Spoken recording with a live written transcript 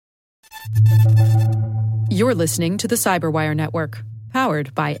You're listening to the Cyberwire Network,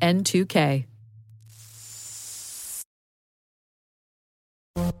 powered by N2K.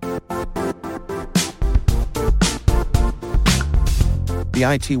 The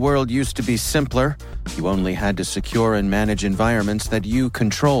IT world used to be simpler. You only had to secure and manage environments that you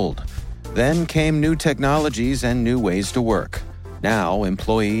controlled. Then came new technologies and new ways to work. Now,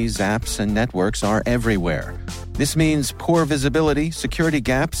 employees, apps, and networks are everywhere. This means poor visibility, security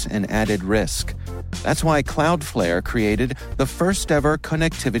gaps, and added risk. That's why Cloudflare created the first-ever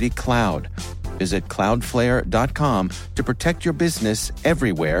connectivity cloud. Visit cloudflare.com to protect your business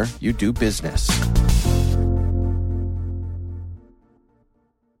everywhere you do business.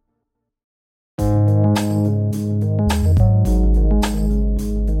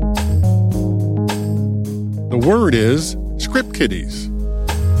 The word is script kiddies.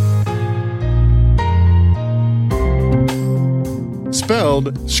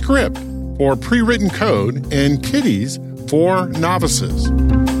 Spelled script for pre-written code and kiddies for novices.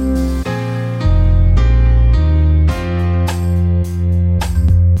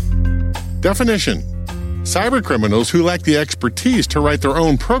 Definition: cybercriminals who lack the expertise to write their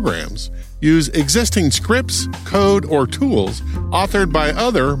own programs use existing scripts, code, or tools authored by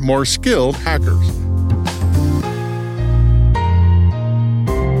other, more skilled hackers.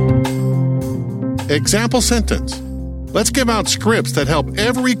 Example sentence: let's give out scripts that help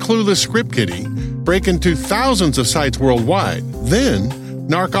every clueless script kiddie break into thousands of sites worldwide, then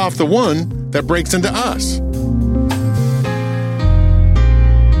narc off the one that breaks into us.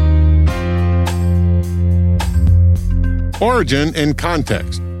 Origin and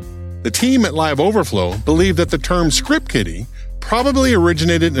context. The team at Live Overflow believe that the term script kiddie probably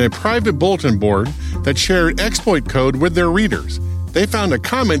originated in a private bulletin board that shared exploit code with their readers. They found a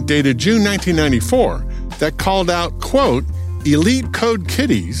comment dated June 1994 that called out, quote, elite code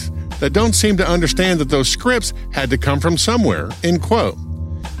kiddies that don't seem to understand that those scripts had to come from somewhere, end quote.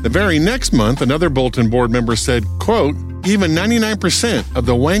 The very next month, another bulletin board member said, quote, even 99% of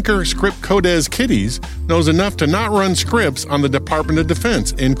the wanker script codes kiddies knows enough to not run scripts on the Department of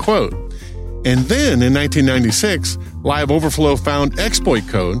Defense, end quote. And then in 1996, Live Overflow found exploit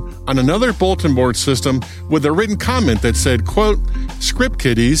code on another bulletin board system with a written comment that said, quote, script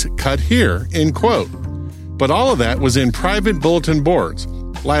kiddies cut here, end quote. But all of that was in private bulletin boards.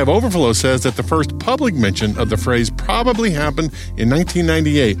 Live Overflow says that the first public mention of the phrase probably happened in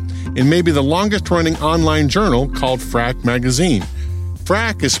 1998 in maybe the longest-running online journal called Frack Magazine.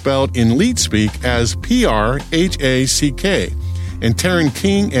 Frack is spelled in leet speak as Prhack, and Taryn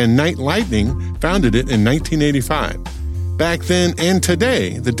King and Night Lightning founded it in 1985. Back then and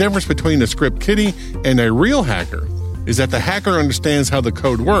today, the difference between a script kiddie and a real hacker is that the hacker understands how the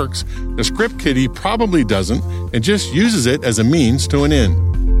code works, the script kiddie probably doesn't, and just uses it as a means to an end.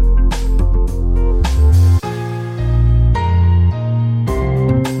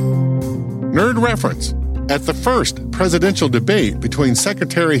 Nerd reference. At the first presidential debate between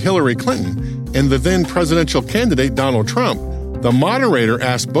Secretary Hillary Clinton and the then presidential candidate Donald Trump, the moderator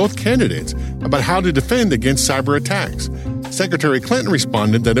asked both candidates about how to defend against cyber attacks. Secretary Clinton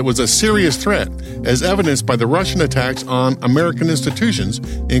responded that it was a serious threat, as evidenced by the Russian attacks on American institutions,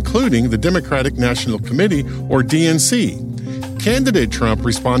 including the Democratic National Committee, or DNC. Candidate Trump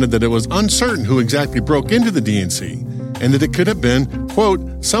responded that it was uncertain who exactly broke into the DNC, and that it could have been,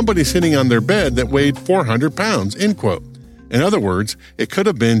 quote, somebody sitting on their bed that weighed 400 pounds, end quote. In other words, it could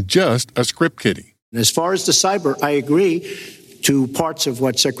have been just a script kiddie. As far as the cyber, I agree to parts of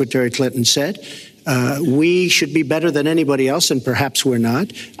what Secretary Clinton said. We should be better than anybody else, and perhaps we're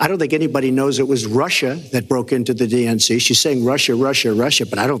not. I don't think anybody knows it was Russia that broke into the DNC. She's saying Russia,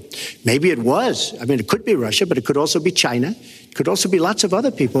 but maybe it was. I mean, it could be Russia, but it could also be China. It could also be lots of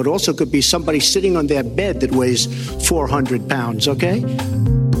other people. It also could be somebody sitting on their bed that weighs 400 pounds, okay?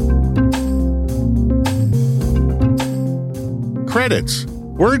 Credits.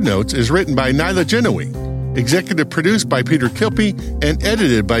 Word Notes is written by Nyla Genoe, executive produced by Peter Kilpie, and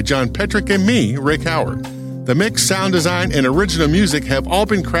edited by John Petrick and me, Rick Howard. The mix, sound design, and original music have all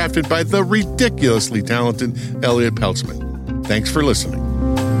been crafted by the ridiculously talented Elliot Peltzman. Thanks for listening.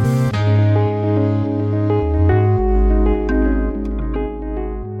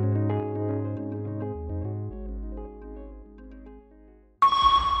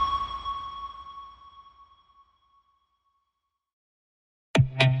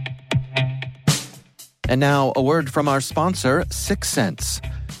 And now, a word from our sponsor, 6 Sense.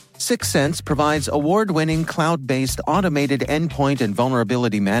 Sixth Sense provides award-winning cloud-based automated endpoint and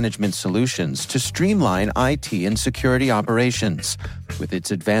vulnerability management solutions to streamline IT and security operations. With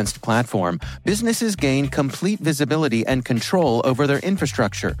its advanced platform, businesses gain complete visibility and control over their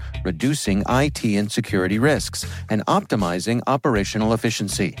infrastructure, reducing IT and security risks and optimizing operational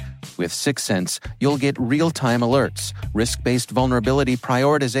efficiency. With Sixth Sense, you'll get real-time alerts, risk-based vulnerability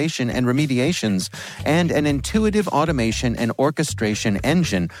prioritization and remediations, and an intuitive automation and orchestration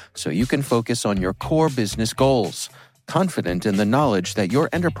engine so you can focus on your core business goals, confident in the knowledge that your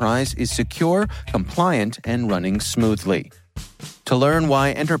enterprise is secure, compliant, and running smoothly. To learn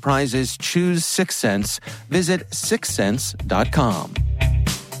why enterprises choose Sixth Sense, visit sixthsense.com.